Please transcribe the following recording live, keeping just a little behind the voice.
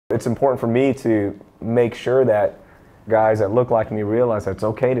It's important for me to make sure that guys that look like me realize that it's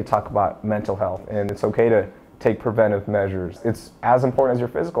okay to talk about mental health and it's okay to take preventive measures. It's as important as your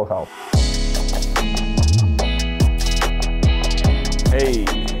physical health. Hey,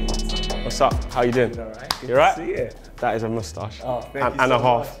 what's up? How you doing? All right. You alright? See it. That is a mustache. Oh, thank you and so a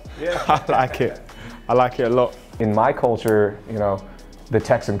half. much. Yeah. I like it. I like it a lot. In my culture, the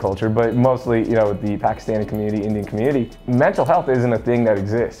Texan culture, but mostly, the Pakistani community, Indian community, mental health isn't a thing that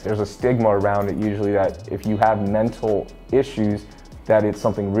exists. There's a stigma around it usually that if you have mental issues, that it's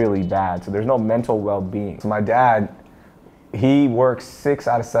something really bad. So there's no mental well-being. So my dad, he works 6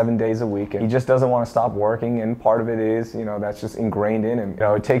 out of 7 days a week and he just doesn't want to stop working, and part of it is, that's just ingrained in him.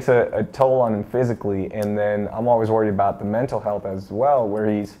 It takes a toll on him physically, and then I'm always worried about the mental health as well,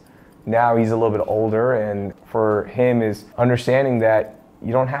 where he's a little bit older, and for him is understanding that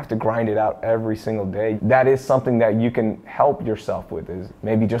you don't have to grind it out every single day. That is something that you can help yourself with, is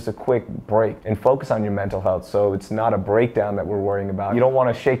maybe just a quick break and focus on your mental health so it's not a breakdown that we're worrying about. You don't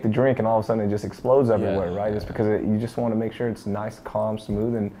want to shake the drink and all of a sudden it just explodes everywhere, right? It's because you just want to make sure it's nice, calm,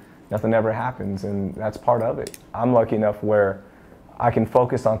 smooth, and nothing ever happens, and that's part of it. I'm lucky enough where I can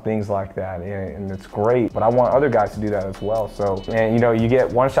focus on things like that, and it's great, but I want other guys to do that as well. So, and you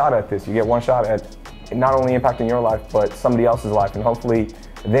get one shot at this. You get one shot at not only impacting your life, but somebody else's life, and hopefully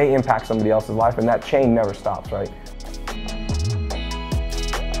they impact somebody else's life, and that chain never stops, right?